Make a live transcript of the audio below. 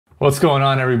What's going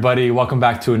on, everybody? Welcome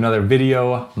back to another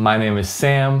video. My name is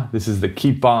Sam. This is the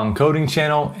Keep On Coding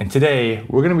channel, and today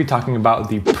we're going to be talking about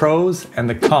the pros and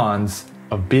the cons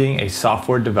of being a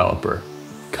software developer.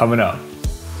 Coming up.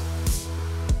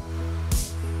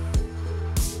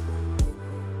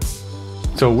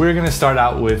 So we're going to start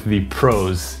out with the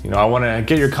pros. I want to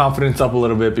get your confidence up a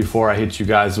little bit before I hit you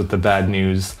guys with the bad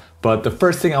news. But the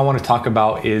first thing I want to talk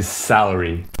about is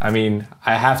salary. I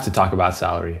have to talk about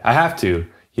salary. I have to.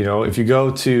 If you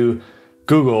go to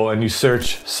Google and you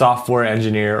search software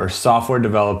engineer or software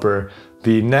developer,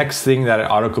 the next thing that it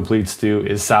autocompletes to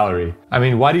is salary.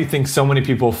 Why do you think so many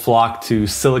people flock to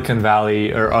Silicon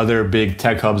Valley or other big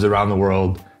tech hubs around the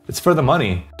world? It's for the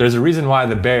money. There's a reason why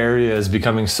the Bay Area is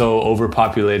becoming so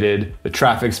overpopulated. The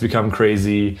traffic's become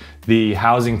crazy. The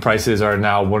housing prices are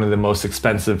now one of the most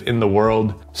expensive in the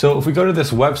world. So if we go to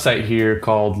this website here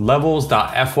called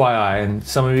levels.fyi, and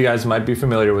some of you guys might be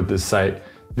familiar with this site,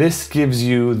 this gives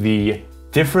you the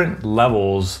different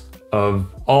levels of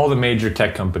all the major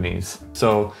tech companies.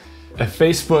 So at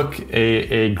Facebook,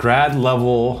 a grad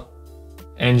level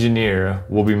engineer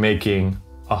will be making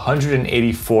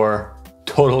 184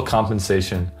 total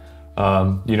compensation.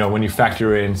 When you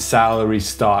factor in salary,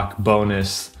 stock,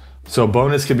 bonus. So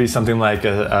bonus could be something like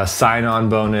a sign-on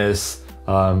bonus.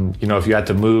 If you had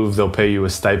to move, they'll pay you a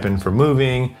stipend for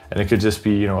moving, and it could just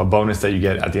be, a bonus that you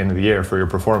get at the end of the year for your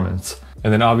performance.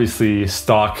 And then obviously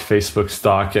stock, Facebook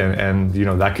stock, and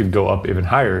that could go up even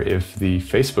higher if the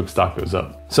Facebook stock goes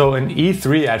up. So an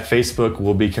E3 at Facebook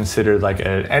will be considered like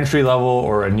an entry level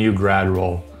or a new grad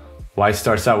role. Why it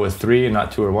starts out with 3 and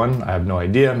not 2 or 1, I have no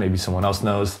idea. Maybe someone else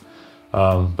knows.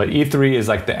 But E3 is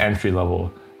like the entry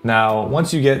level. Now,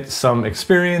 once you get some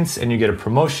experience and you get a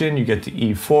promotion, you get to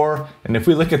E4. And if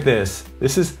we look at this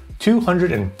is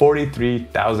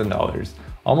 $243,000,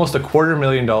 almost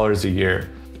 $250,000 a year,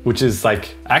 which is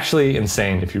like actually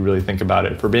insane if you really think about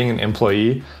it. For being an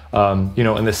employee, in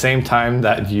the same time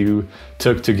that you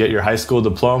took to get your high school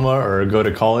diploma or go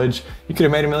to college, you could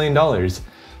have made $1 million.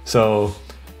 So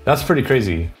that's pretty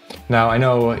crazy. Now, I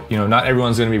know, not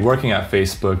everyone's going to be working at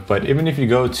Facebook, but even if you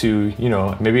go to,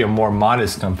 maybe a more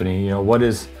modest company, what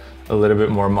is a little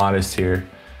bit more modest here?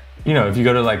 If you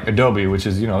go to like Adobe, which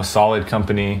is, a solid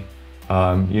company,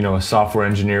 a software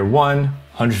engineer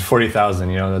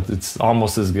 140,000, it's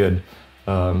almost as good.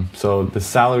 So the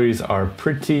salaries are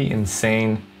pretty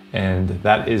insane, and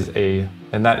that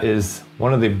is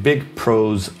one of the big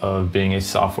pros of being a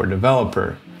software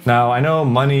developer. Now, I know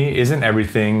money isn't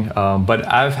everything, but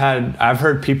I've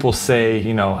heard people say,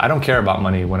 I don't care about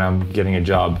money when I'm getting a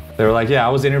job. They were like, yeah, I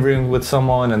was interviewing with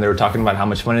someone and they were talking about how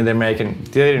much money they make, and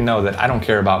they didn't know that I don't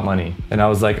care about money. And I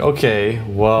was like, okay,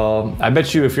 well, I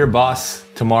bet you if your boss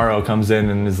tomorrow comes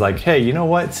in and is like, hey, you know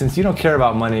what? Since you don't care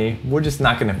about money, we're just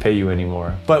not going to pay you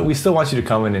anymore. But we still want you to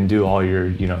come in and do all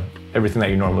your, everything that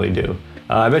you normally do.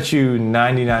 I bet you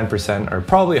 99% or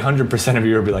probably 100% of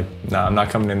you will be like, nah, I'm not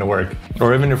coming into work.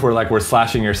 Or even if we're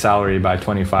slashing your salary by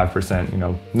 25%,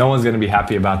 no one's gonna be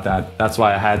happy about that. That's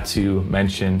why I had to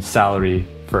mention salary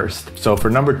first. So for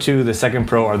number 2, the second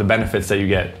pro are the benefits that you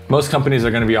get. Most companies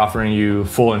are going to be offering you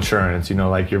full insurance,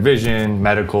 like your vision,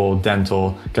 medical,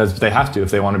 dental, because they have to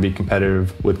if they want to be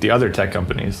competitive with the other tech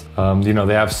companies.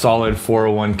 They have solid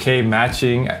 401k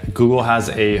matching. Google has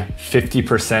a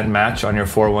 50% match on your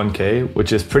 401k,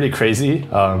 which is pretty crazy.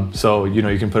 So you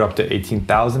can put up to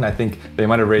 18,000. I think they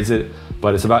might have raised it,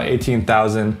 but it's about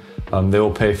 18,000. They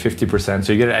will pay 50%.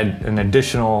 So you get an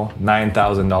additional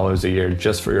 $9,000 a year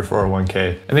just for your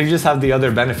 401k. And then you just have the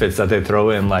other benefits that they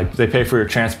throw in, like they pay for your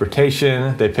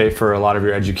transportation, they pay for a lot of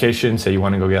your education. Say you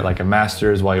want to go get like a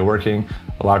master's while you're working.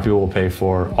 A lot of people will pay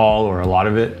for all or a lot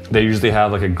of it. They usually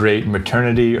have like a great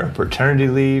maternity or paternity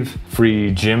leave,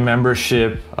 free gym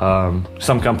membership.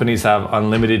 Some companies have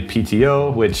unlimited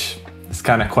PTO, which is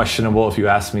kind of questionable if you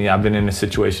ask me. I've been in a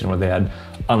situation where they had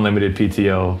unlimited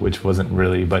PTO, which wasn't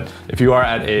really, but if you are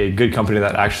at a good company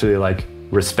that actually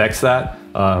respects that,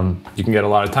 you can get a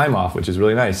lot of time off, which is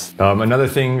really nice.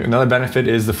 Another benefit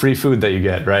is the free food that you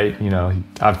get, right?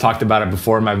 I've talked about it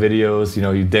before in my videos,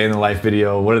 your day in the life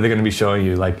video. What are they going to be showing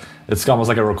you? It's almost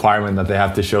like a requirement that they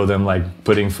have to show them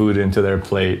putting food into their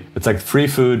plate. It's like free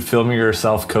food, filming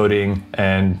yourself coding,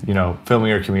 and filming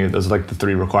your commute. Those are the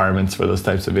 3 requirements for those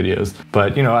types of videos.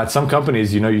 But at some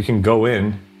companies, you can go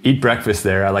in, eat breakfast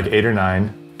there at 8 or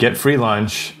 9, get free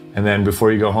lunch, and then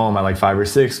before you go home at 5 or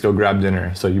 6, go grab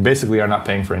dinner. So you basically are not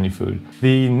paying for any food.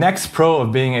 The next pro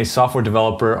of being a software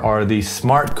developer are the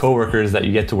smart coworkers that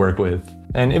you get to work with.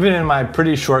 And even in my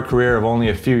pretty short career of only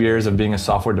a few years of being a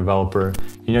software developer,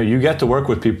 you get to work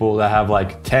with people that have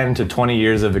like 10 to 20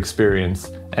 years of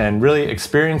experience. And really,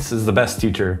 experience is the best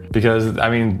teacher because,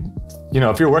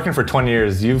 if you're working for 20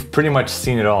 years, you've pretty much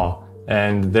seen it all.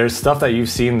 And there's stuff that you've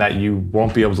seen that you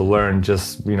won't be able to learn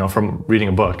just, from reading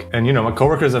a book. And, my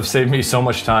coworkers have saved me so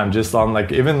much time just on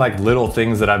even little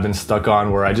things that I've been stuck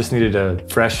on where I just needed a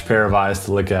fresh pair of eyes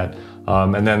to look at.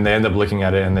 And then they end up looking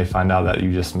at it and they find out that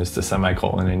you just missed a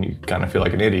semicolon and you kind of feel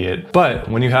like an idiot. But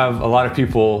when you have a lot of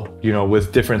people,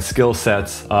 with different skill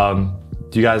sets,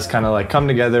 you guys kind of come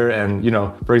together and,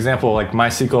 for example,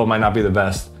 MySQL might not be the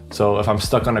best. So if I'm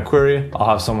stuck on a query, I'll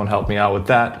have someone help me out with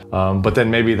that. But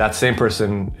then maybe that same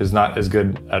person is not as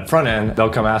good at front end. They'll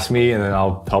come ask me and then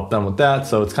I'll help them with that.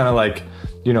 So it's kind of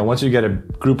once you get a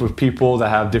group of people that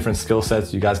have different skill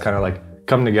sets, you guys kind of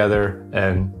come together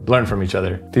and learn from each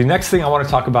other. The next thing I want to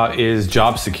talk about is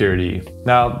job security.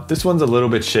 Now, this one's a little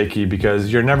bit shaky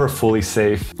because you're never fully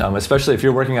safe, especially if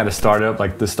you're working at a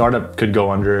startup. The startup could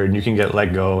go under and you can get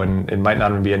let go and it might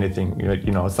not even be anything,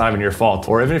 it's not even your fault.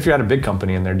 Or even if you're at a big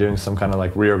company and they're doing some kind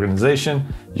of reorganization,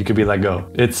 you could be let go.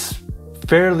 It's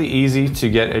fairly easy to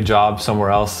get a job somewhere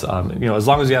else, as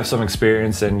long as you have some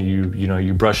experience and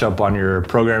you brush up on your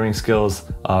programming skills,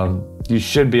 you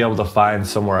should be able to find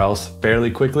somewhere else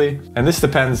fairly quickly. And this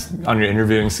depends on your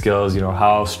interviewing skills,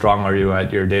 how strong are you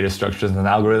at your data structures and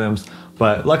algorithms.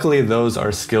 But luckily, those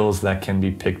are skills that can be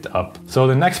picked up. So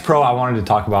the next pro I wanted to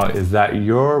talk about is that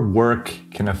your work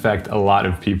can affect a lot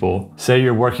of people. Say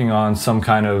you're working on some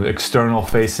kind of external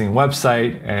facing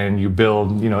website and you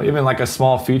build, even a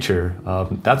small feature,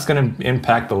 that's gonna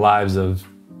impact the lives of,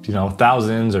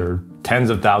 thousands or tens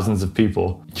of thousands of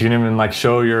people. You can even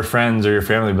show your friends or your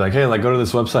family, be like, hey, go to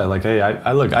this website. Hey,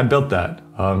 I built that.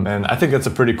 And I think that's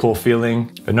a pretty cool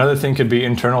feeling. Another thing could be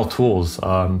internal tools.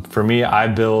 For me, I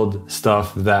build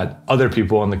stuff that other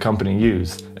people in the company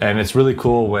use. And it's really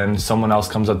cool when someone else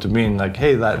comes up to me and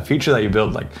hey, that feature that you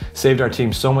built, saved our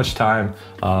team so much time.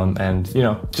 And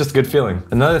just a good feeling.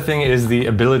 Another thing is the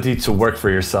ability to work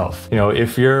for yourself.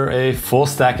 If you're a full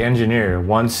stack engineer,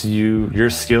 once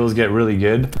your skills get really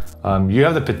good, you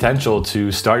have the potential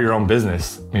to start your own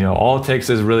business. All it takes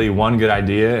is really one good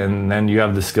idea and then you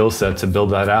have the skill set to build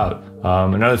that out.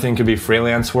 Another thing could be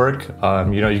freelance work.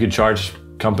 You could charge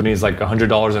companies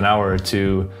 $100 an hour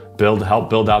to help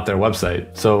build out their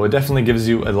website. So it definitely gives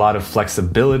you a lot of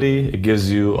flexibility, it gives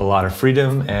you a lot of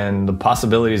freedom, and the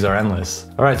possibilities are endless.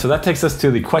 All right, so that takes us to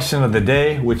the question of the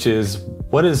day, which is,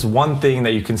 what is one thing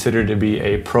that you consider to be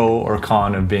a pro or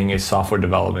con of being a software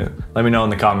development? Let me know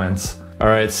in the comments. All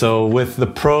right, so with the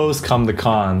pros come the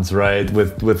cons, right?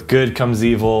 With good comes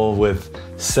evil, with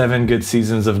 7 good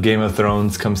seasons of Game of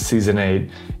Thrones comes season 8.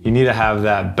 You need to have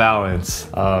that balance.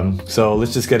 So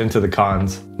let's just get into the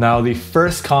cons. Now, the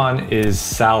first con is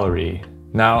salary.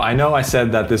 Now, I know I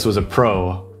said that this was a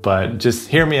pro, but just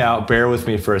hear me out, bear with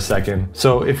me for a second.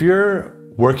 So if you're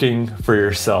working for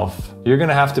yourself, you're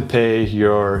gonna have to pay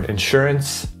your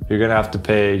insurance. You're gonna have to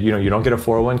pay, you don't get a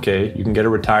 401k, you can get a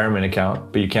retirement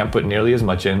account, but you can't put nearly as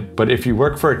much in. But if you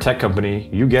work for a tech company,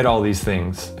 you get all these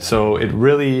things. So it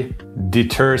really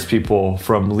deters people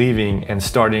from leaving and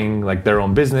starting their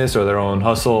own business or their own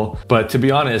hustle. But to be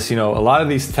honest, a lot of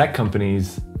these tech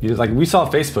companies, we saw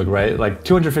Facebook, right?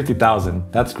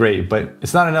 250,000, that's great, but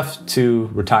it's not enough to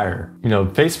retire.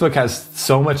 Facebook has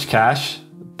so much cash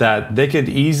that they could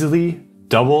easily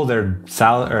double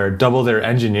their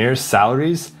engineers'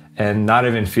 salaries and not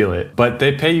even feel it. But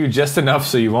they pay you just enough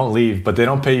so you won't leave, but they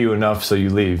don't pay you enough so you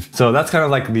leave. So that's kind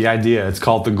of the idea. It's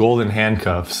called the golden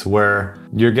handcuffs, where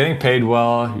you're getting paid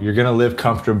well, you're gonna live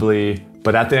comfortably,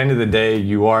 but at the end of the day,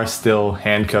 you are still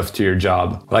handcuffed to your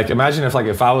job. Imagine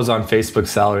if I was on Facebook's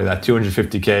salary, that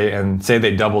 250K, and say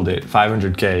they doubled it,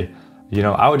 500K,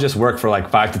 I would just work for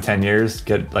 5 to 10 years,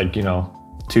 get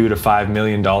 $2 to $5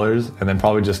 million, and then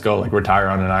probably just go retire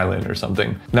on an island or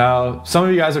something. Now, some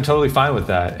of you guys are totally fine with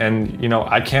that, and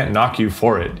I can't knock you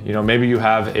for it. Maybe you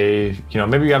have a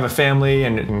family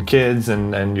and kids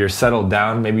and you're settled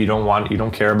down. Maybe you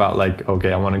don't care about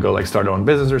okay, I want to go start our own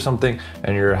business or something,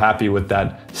 and you're happy with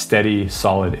that steady,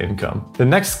 solid income. The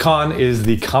next con is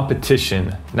the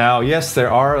competition. Now, yes,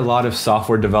 there are a lot of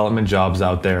software development jobs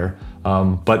out there,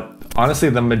 but honestly,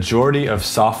 the majority of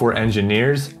software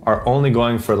engineers are only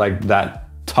going for that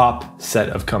top set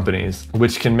of companies,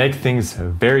 which can make things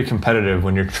very competitive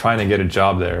when you're trying to get a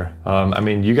job there.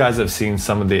 You guys have seen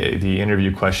some of the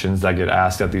interview questions that get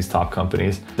asked at these top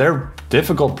companies. They're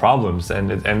difficult problems,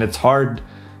 and it's hard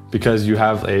because you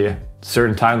have a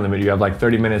certain time limit. You have like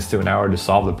 30 minutes to an hour to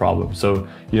solve the problem. So,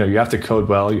 you have to code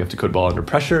well. You have to code well under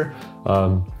pressure.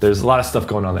 There's a lot of stuff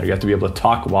going on there. You have to be able to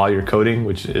talk while you're coding,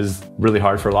 which is really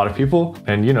hard for a lot of people.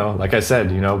 And, like I said,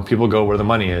 people go where the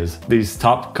money is. These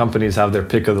top companies have their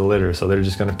pick of the litter. So they're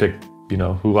just going to pick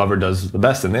whoever does the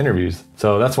best in the interviews.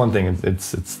 So that's one thing.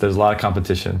 There's a lot of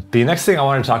competition. The next thing I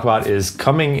wanted to talk about is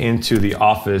coming into the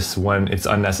office when it's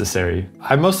unnecessary.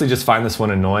 I mostly just find this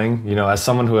one annoying. As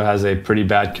someone who has a pretty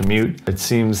bad commute, it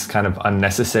seems kind of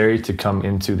unnecessary to come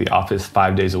into the office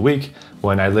 5 days a week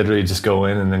when I literally just go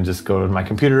in and then just go to my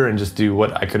computer and just do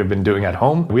what I could have been doing at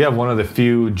home. We have one of the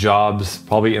few jobs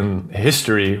probably in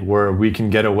history where we can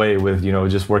get away with,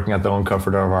 just working at the own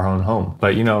comfort of our own home.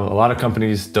 But, a lot of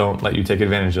companies don't let you take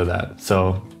advantage of that.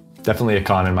 So definitely a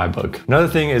con in my book. Another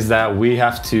thing is that we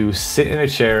have to sit in a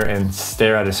chair and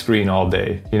stare at a screen all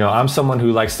day. I'm someone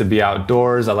who likes to be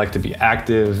outdoors. I like to be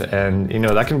active, and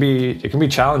it can be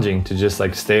challenging to just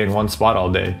like stay in one spot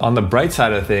all day. On the bright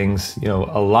side of things,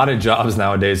 a lot of jobs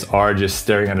nowadays are just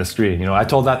staring at a screen. I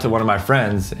told that to one of my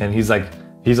friends, and he's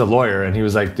a lawyer, and he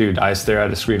was like, dude, I stare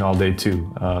at a screen all day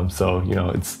too. So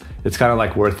it's kind of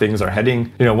like where things are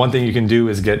heading. One thing you can do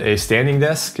is get a standing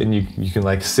desk, and you can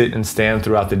like sit and stand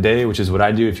throughout the day, which is what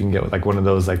I do. If you can get like one of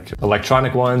those like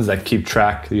electronic ones that keep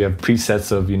track, you have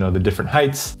presets of, the different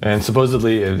heights. And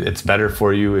supposedly it's better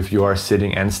for you if you are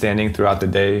sitting and standing throughout the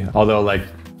day. Although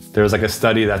there was like a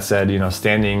study that said,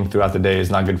 standing throughout the day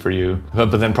is not good for you.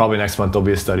 But then probably next month there'll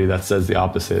be a study that says the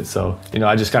opposite. So,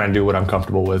 I just kind of do what I'm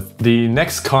comfortable with. The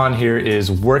next con here is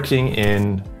working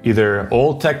in either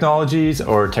old technologies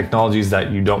or technologies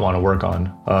that you don't want to work on.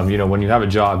 When you have a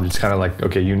job, it's kind of like,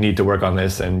 okay, you need to work on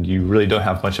this and you really don't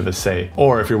have much of a say.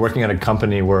 Or if you're working at a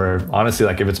company where honestly,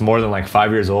 like if it's more than like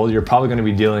 5 years old, you're probably going to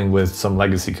be dealing with some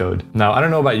legacy code. Now, I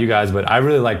don't know about you guys, but I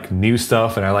really like new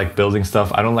stuff and I like building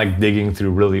stuff. I don't like digging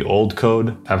through really old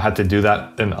code. I've had to do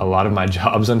that in a lot of my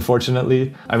jobs,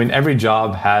 unfortunately. I mean, every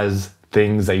job has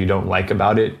things that you don't like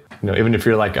about it. Even if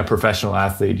you're like a professional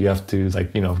athlete, you have to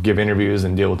give interviews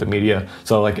and deal with the media.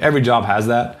 So like every job has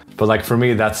that. But like for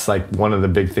me, that's like one of the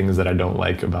big things that I don't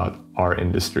like about our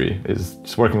industry is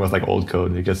just working with like old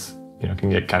code. It gets, can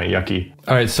get kind of yucky.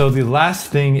 All right, so the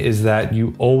last thing is that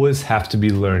you always have to be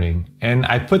learning. And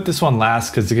I put this one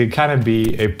last because it could kind of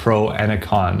be a pro and a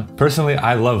con. Personally,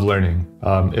 I love learning.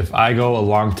 If I go a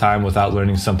long time without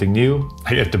learning something new,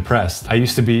 I get depressed. I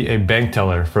used to be a bank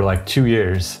teller for like 2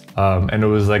 years. And it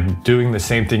was like doing the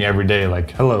same thing every day.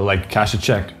 Like, hello, like cash a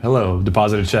check. Hello,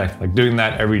 deposit a check. Like doing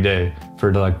that every day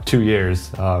for like 2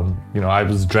 years. I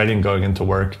was dreading going into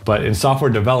work. But in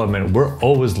software development, we're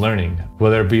always learning.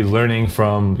 Whether it be learning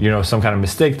from, some kind of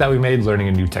mistake that we made, learning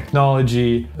a new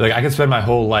technology. Like I could spend my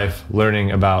whole life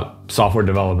learning about software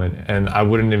development and I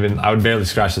would barely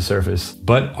scratch the surface.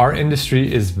 But our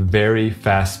industry is very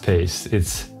fast paced.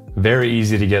 It's very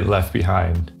easy to get left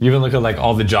behind. You even look at like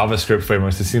all the JavaScript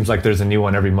frameworks, it seems like there's a new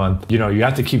one every month. You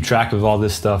have to keep track of all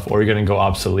this stuff or you're gonna go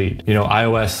obsolete.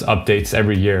 iOS updates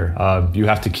every year. You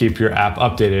have to keep your app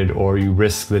updated or you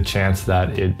risk the chance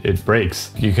that it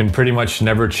breaks. You can pretty much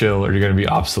never chill or you're gonna be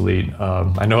obsolete.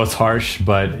 I know it's harsh,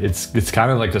 but it's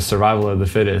kind of like the survival of the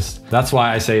fittest. That's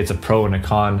why I say it's a pro and a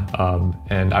con,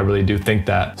 and I really do think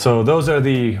that. So those are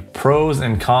the pros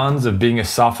and cons of being a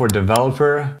software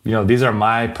developer. These are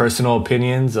my personal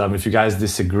opinions. If you guys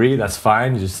disagree, that's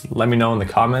fine. Just let me know in the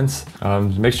comments.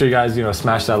 Make sure you guys,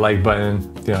 smash that like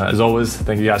button. As always,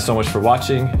 thank you guys so much for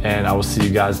watching, and I will see you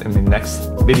guys in the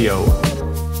next video.